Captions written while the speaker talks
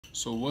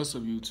So what's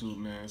up, YouTube,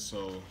 man?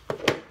 So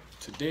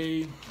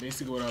today,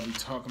 basically what I'll be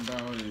talking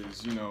about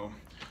is,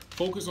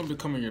 focus on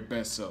becoming your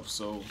best self.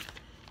 So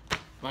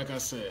like I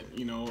said,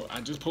 I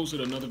just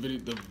posted another video,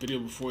 the video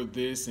before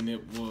this, and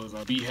it was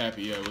Be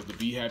Happy. Yeah, it was the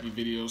Be Happy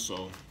video.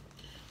 So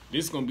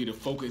this is gonna be the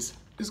focus.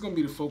 This is gonna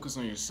be the focus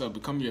on yourself.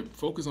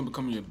 Focus on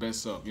becoming your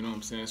best self. You know what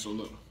I'm saying? So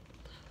look,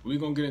 we're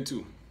gonna get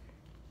into.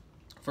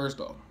 First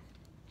off,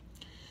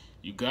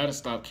 you gotta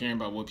stop caring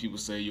about what people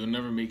say. You'll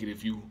never make it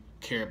if you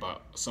care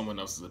about someone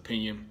else's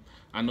opinion.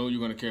 I know you're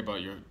gonna care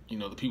about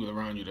the people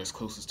around you that's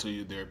closest to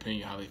you, their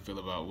opinion, how they feel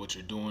about what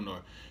you're doing,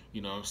 or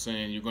you know what I'm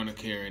saying. You're gonna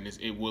care, and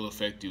it will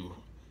affect you.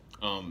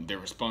 Their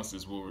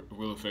responses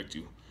will affect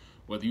you,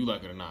 whether you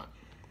like it or not,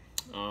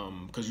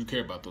 because you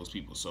care about those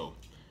people. So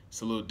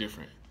it's a little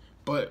different,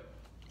 but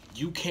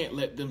you can't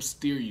let them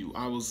steer you.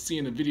 I was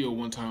seeing a video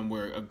one time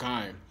where a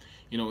guy,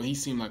 he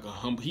seemed like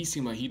he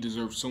seemed like he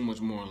deserved so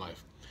much more in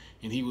life,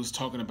 and he was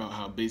talking about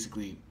how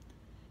basically,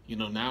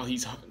 now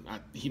he's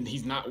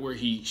not where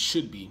he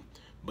should be,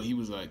 but he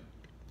was like,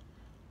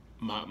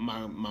 my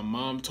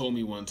mom told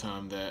me one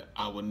time that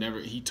I would never.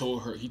 He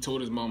told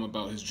his mom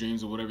about his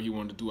dreams or whatever he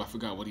wanted to do. I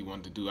forgot what he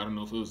wanted to do. I don't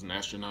know if it was an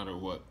astronaut or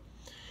what.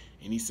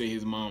 And he said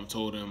his mom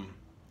told him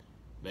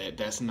that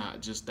that's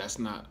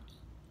not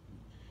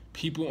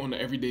people on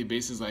an everyday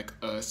basis like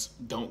us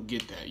don't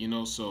get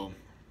that, So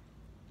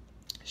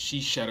she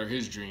shattered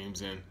his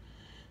dreams, and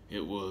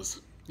it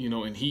was,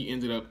 and he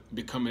ended up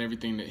becoming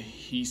everything that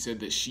he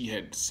said that she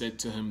had said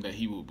to him that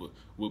he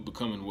would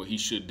become and what he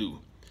should do.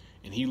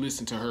 And he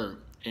listened to her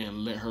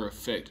and let her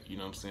affect,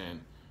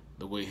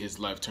 the way his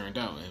life turned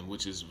out, and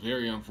which is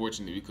very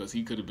unfortunate because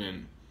he could have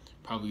been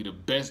probably the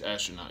best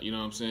astronaut, You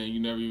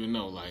never even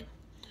know, like,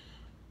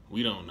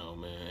 we don't know,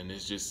 man. And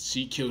it's just,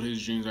 she killed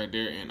his dreams right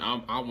there, and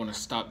I want to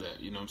stop that,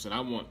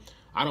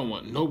 I don't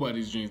want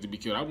nobody's dreams to be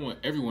killed. I want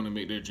everyone to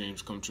make their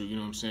dreams come true,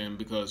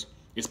 because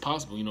it's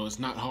possible, it's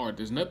not hard.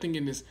 There's nothing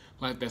in this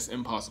life that's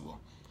impossible.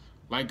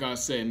 Like God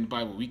said in the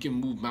Bible, we can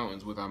move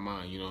mountains with our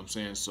mind,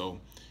 So,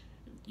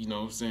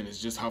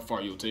 it's just how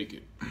far you'll take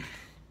it.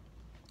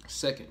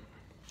 Second,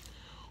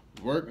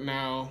 work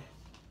now,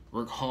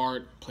 work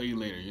hard, play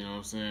later,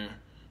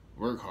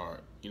 Work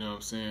hard,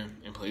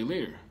 and play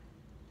later.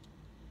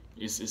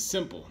 It's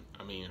simple.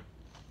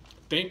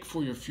 Think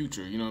for your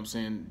future,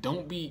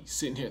 Don't be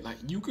sitting here, like,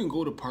 you can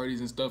go to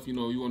parties and stuff, you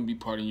want to be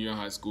partying, you're in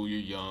high school,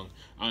 you're young,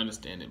 I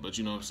understand it, but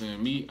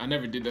me, I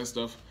never did that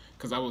stuff,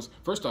 because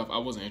first off, I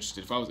wasn't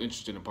interested. If I was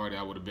interested in a party,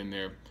 I would have been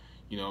there,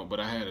 but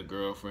I had a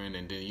girlfriend,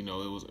 and then,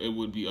 it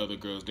would be other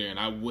girls there, and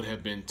I would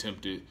have been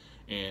tempted,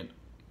 and,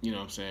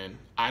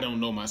 I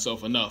don't know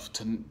myself enough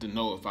to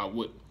know if I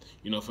would,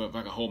 if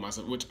I could hold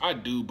myself, which I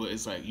do, but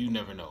it's like, you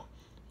never know.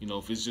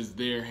 If it's just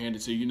there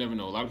handed to you, you never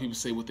know. A lot of people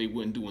say what they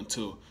wouldn't do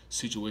until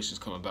situations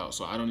come about.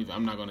 So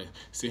I'm not going to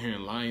sit here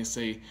and lie and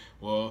say,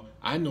 well,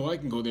 I know I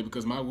can go there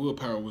because my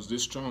willpower was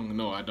this strong.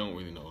 No, I don't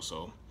really know.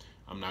 So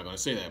I'm not going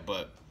to say that.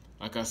 But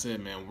like I said,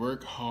 man,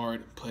 work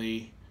hard,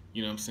 play,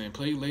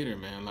 play later,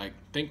 man. Like,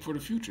 think for the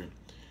future.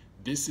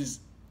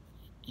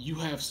 You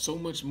have so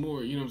much more,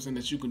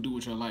 that you can do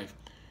with your life.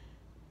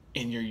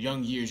 In your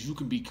young years, you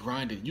can be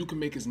grinding. You can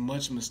make as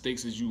much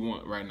mistakes as you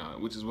want right now,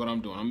 which is what I'm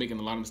doing. I'm making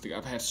a lot of mistakes.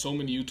 I've had so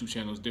many YouTube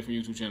channels,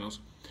 different YouTube channels,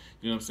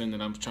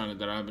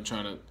 that I've been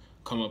trying to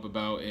come up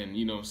about, and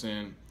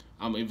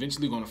I'm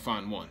eventually going to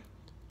find one.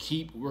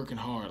 Keep working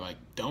hard. Like,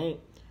 don't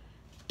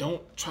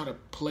try to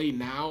play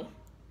now,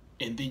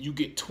 and then you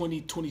get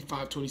 20,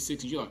 25,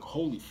 26, and you're like,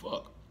 holy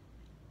fuck.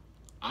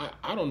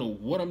 I don't know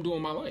what I'm doing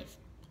in my life.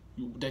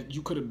 That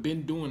you could have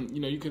been doing,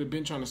 you could have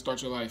been trying to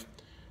start your life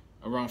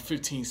around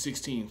 15,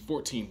 16,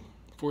 14,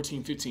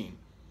 15,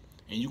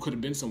 and you could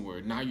have been somewhere.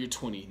 Now you're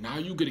 20. Now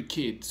you get a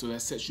kid, so that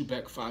sets you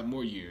back 5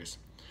 more years.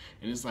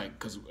 And it's like,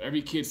 because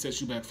every kid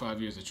sets you back 5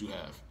 years that you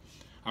have.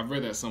 I've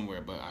read that somewhere,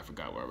 but I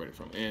forgot where I read it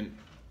from. And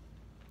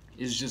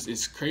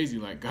it's crazy.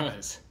 Like,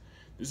 guys,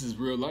 this is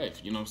real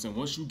life.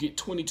 Once you get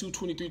 22,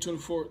 23,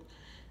 24,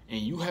 and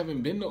you're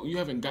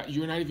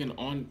not even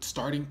on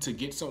starting to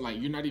get something,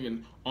 like, you're not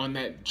even on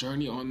that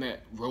journey, on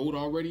that road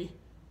already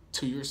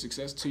to your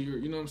success, to your,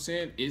 you're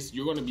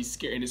going to be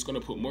scared, and it's going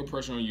to put more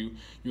pressure on you.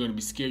 You're going to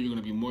be scared. You're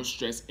going to be more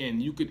stressed,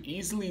 and you could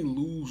easily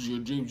lose your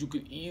dreams. You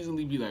could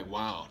easily be like,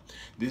 wow,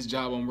 this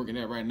job I'm working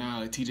at right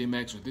now at TJ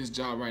Maxx, or this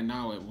job right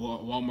now at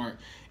Walmart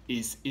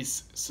is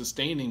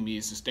sustaining me.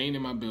 It's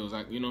sustaining my bills.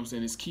 Like,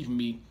 it's keeping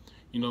me,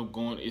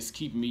 going. It's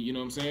keeping me,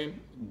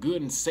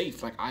 good and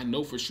safe. Like, I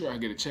know for sure I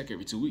get a check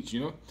every 2 weeks,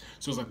 So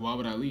it's like, why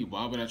would I leave?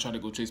 Why would I try to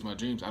go chase my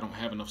dreams? I don't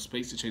have enough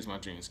space to chase my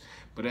dreams.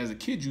 But as a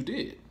kid, you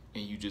did.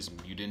 And you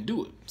didn't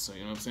do it. So,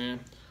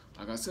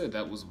 like I said,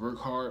 that was work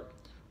hard,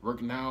 work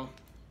now,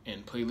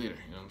 and play later.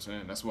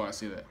 That's why I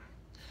say that.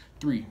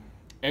 3,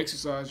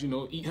 exercise,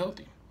 eat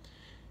healthy.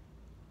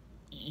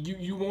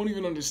 You won't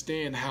even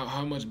understand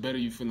how much better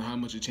you feel and how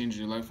much it changes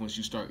your life once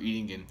you start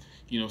eating and,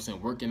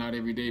 working out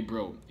every day,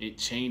 bro. It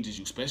changes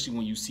you, especially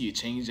when you see it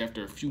change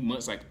after a few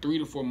months, like 3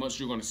 to 4 months,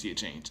 you're going to see it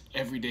change.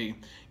 Every day,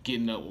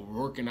 getting up,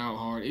 working out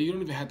hard. You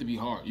don't even have to be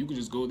hard. You can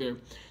just go there,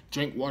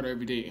 drink water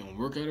every day, and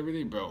work out every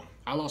day, bro,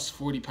 I lost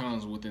 40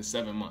 pounds within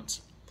 7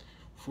 months.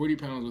 40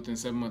 pounds within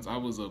 7 months. I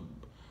was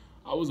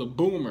a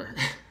boomer.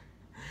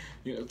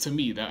 You know, to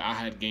me, that I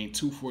had gained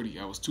 240.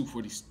 I was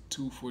 240,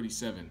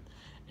 247,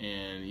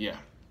 and yeah,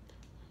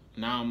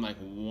 now I'm like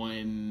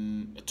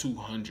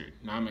 200.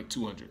 Now I'm like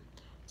 200.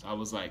 So I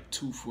was like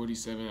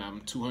 247.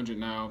 I'm 200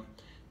 now.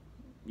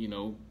 You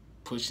know,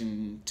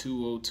 pushing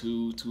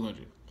 202,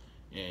 200.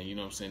 And you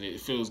know what I'm saying?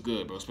 It feels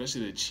good, bro,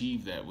 especially to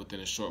achieve that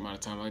within a short amount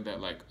of time like that.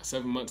 Like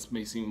 7 months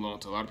may seem long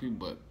to a lot of people,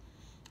 but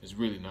it's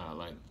really not.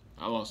 Like,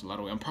 I lost a lot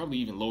of weight. I'm probably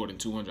even lower than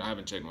 200. I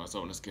haven't checked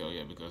myself on the scale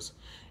yet because,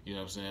 you know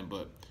what I'm saying?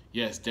 But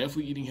yes,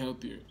 definitely eating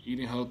healthier,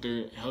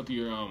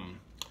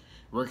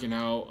 working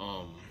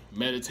out,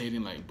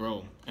 meditating, like,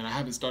 bro. And I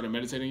haven't started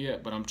meditating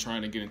yet, but I'm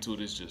trying to get into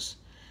it.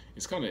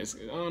 It's kind of,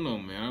 I don't know,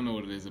 man. I don't know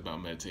what it is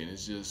about meditating.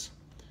 It's just,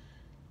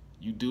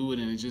 you do it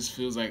and it just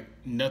feels like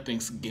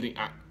nothing's getting,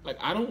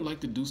 I don't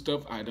like to do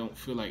stuff I don't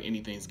feel like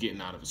anything's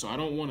getting out of it. So I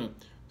don't want to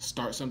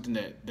start something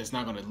that's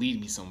not going to lead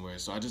me somewhere.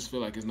 So I just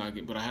feel like it's not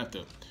getting, but I have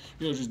to,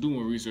 you know, just do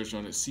more research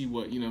on it, see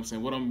what, you know what I'm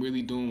saying, what I'm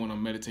really doing when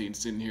I'm meditating,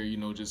 sitting here, you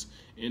know, just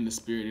in the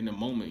spirit, in the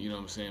moment, you know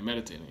what I'm saying,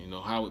 meditating, you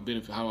know, how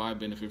I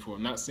benefit from it.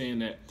 I'm not saying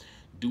that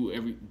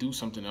do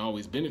something to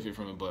always benefit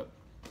from it, but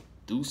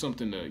do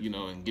something to, you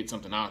know, and get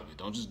something out of it.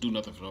 Don't just do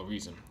nothing for no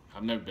reason.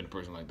 I've never been a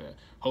person like that.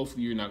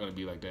 Hopefully you're not going to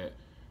be like that.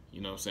 You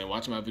know what I'm saying?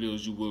 Watching my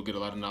videos, you will get a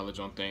lot of knowledge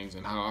on things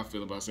and how I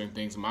feel about certain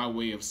things, my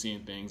way of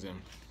seeing things, and, you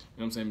know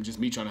what I'm saying, just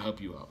me trying to help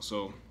you out.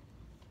 So,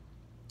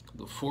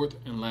 the fourth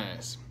and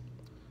last,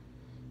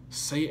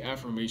 say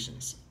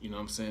affirmations, you know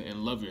what I'm saying,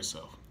 and love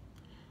yourself.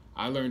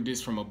 I learned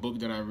this from a book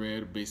that I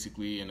read,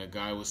 basically, and a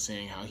guy was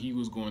saying how he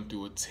was going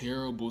through a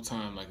terrible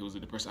time, like it was a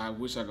depression. I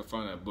wish I could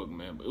find that book,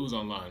 man, but it was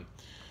online.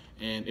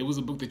 And it was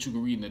a book that you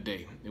can read in a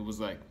day. It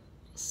was like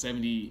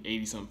 70,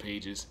 80-something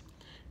pages.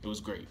 It was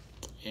great.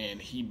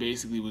 And he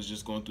basically was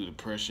just going through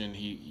depression.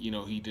 He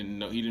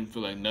didn't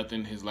feel like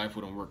nothing, his life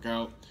wouldn't work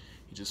out.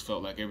 He just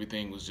felt like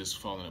everything was just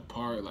falling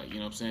apart, like, you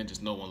know what I'm saying,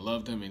 just no one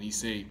loved him. And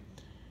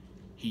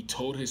he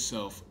told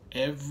himself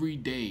every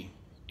day,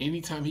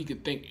 anytime he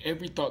could think,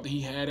 every thought that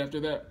he had after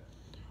that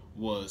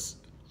was,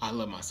 I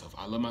love myself,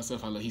 I love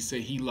myself, he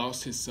said he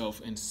lost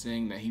himself in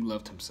saying that he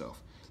loved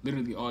himself.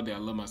 Literally all day, I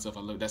love myself,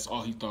 that's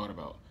all he thought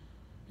about.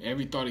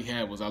 Every thought he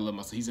had was, I love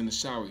myself. He's in the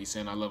shower, he's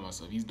saying, I love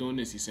myself. He's doing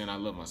this, he's saying, I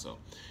love myself.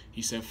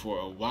 He said for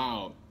a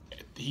while,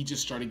 he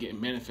just started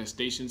getting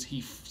manifestations.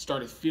 He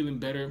started feeling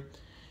better,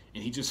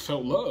 and he just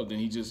felt loved.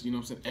 And he just, you know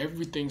what I'm saying,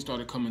 everything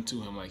started coming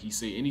to him. Like he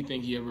said,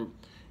 anything he ever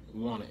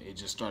wanted, it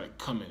just started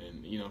coming.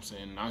 And, you know what I'm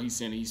saying, now he's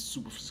saying he's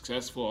super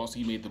successful. Also,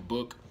 he made the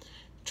book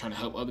trying to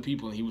help other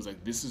people. And he was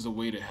like, this is a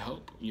way to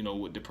help, you know,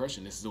 with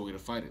depression. This is a way to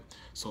fight it.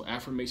 So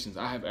affirmations,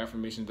 I have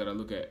affirmations that I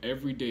look at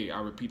every day. I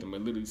repeat them.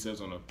 It literally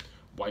says on a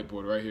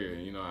whiteboard right here,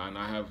 you know, and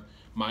I have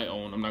my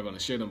own. I'm not going to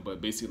share them, but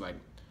basically, like,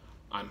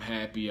 I'm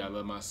happy, I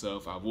love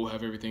myself, I will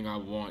have everything I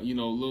want, you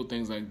know, little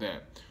things like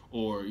that.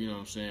 Or, you know what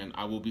I'm saying,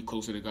 I will be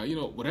closer to God, you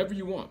know, whatever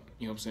you want,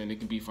 you know what I'm saying. It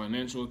can be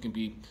financial, it can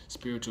be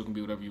spiritual, it can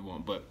be whatever you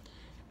want. But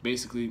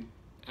basically,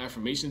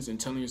 affirmations and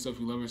telling yourself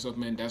you love yourself,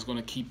 man, that's going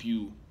to keep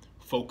you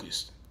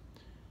focused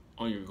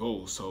on your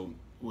goals. So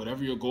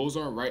whatever your goals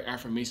are, write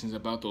affirmations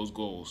about those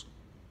goals.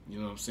 You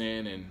know what I'm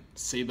saying? And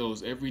say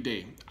those every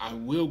day. I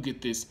will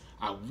get this.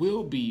 I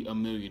will be a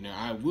millionaire.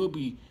 I will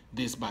be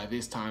this by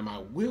this time. I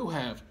will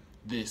have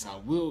this. I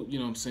will, you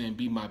know what I'm saying,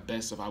 be my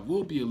best self. I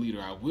will be a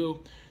leader. I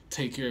will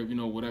take care of, you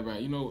know, whatever,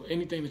 you know,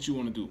 anything that you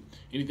want to do,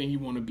 anything you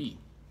want to be,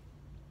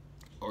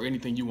 or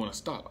anything you want to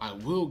stop. I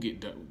will get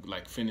done,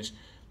 like, finish.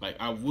 Like,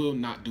 I will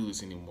not do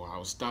this anymore. I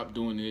will stop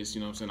doing this,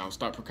 you know what I'm saying? I'll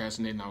stop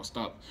procrastinating. I'll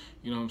stop,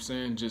 you know what I'm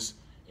saying? Just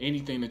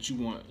anything that you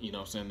want, you know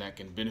what I'm saying, that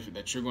can benefit,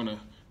 that you're going to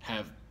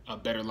have a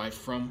better life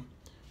from.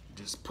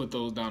 Just put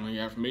those down on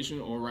your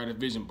affirmation or write a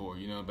vision board,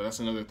 you know, but that's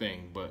another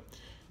thing. But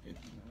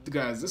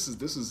guys, this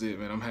is it,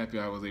 man. I'm happy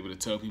I was able to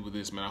tell people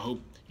this, man. I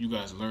hope you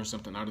guys learned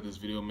something out of this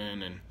video,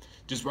 man. And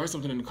just write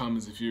something in the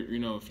comments if you're, you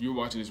know, if you're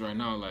watching this right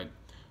now. Like,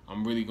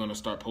 I'm really going to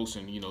start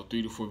posting, you know,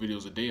 3 to 4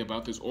 videos a day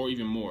about this, or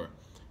even more.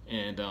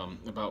 And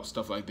about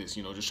stuff like this,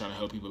 you know, just trying to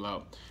help people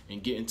out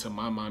and get into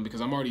my mind, because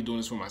I'm already doing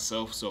this for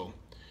myself. So,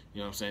 you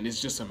know what I'm saying, it's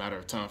just a matter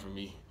of time for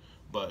me.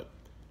 But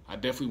I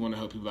definitely want to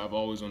help people. I've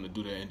always wanted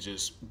to do that and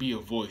just be a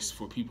voice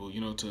for people,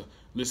 you know, to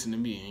listen to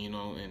me, you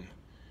know, and,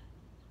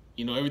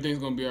 you know, everything's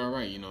going to be all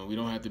right. You know, you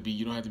don't have to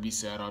be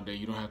sad all day.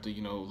 You don't have to,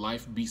 you know,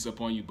 life beats up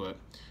on you, but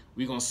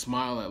we're going to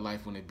smile at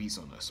life when it beats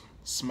on us.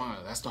 Smile.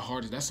 That's the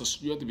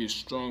hardest. You have to be a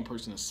strong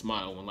person to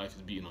smile when life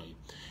is beating on you.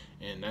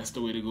 And that's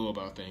the way to go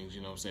about things,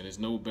 you know what I'm saying? There's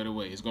no better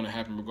way. It's going to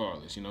happen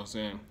regardless, you know what I'm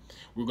saying?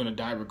 We're going to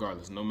die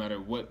regardless, no matter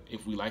what,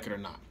 if we like it or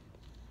not.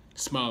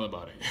 Smile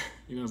about it.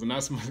 You know, so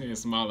not saying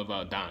smile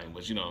about dying,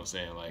 but you know what I'm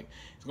saying? Like,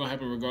 it's going to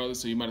happen regardless,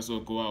 so you might as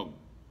well go out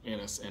in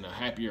a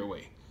happier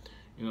way.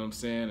 You know what I'm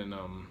saying? And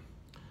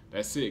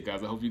that's it,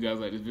 guys. I hope you guys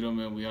like this video,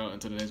 man. We out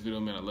until the next video,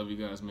 man. I love you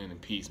guys, man,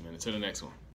 and peace, man. Until the next one.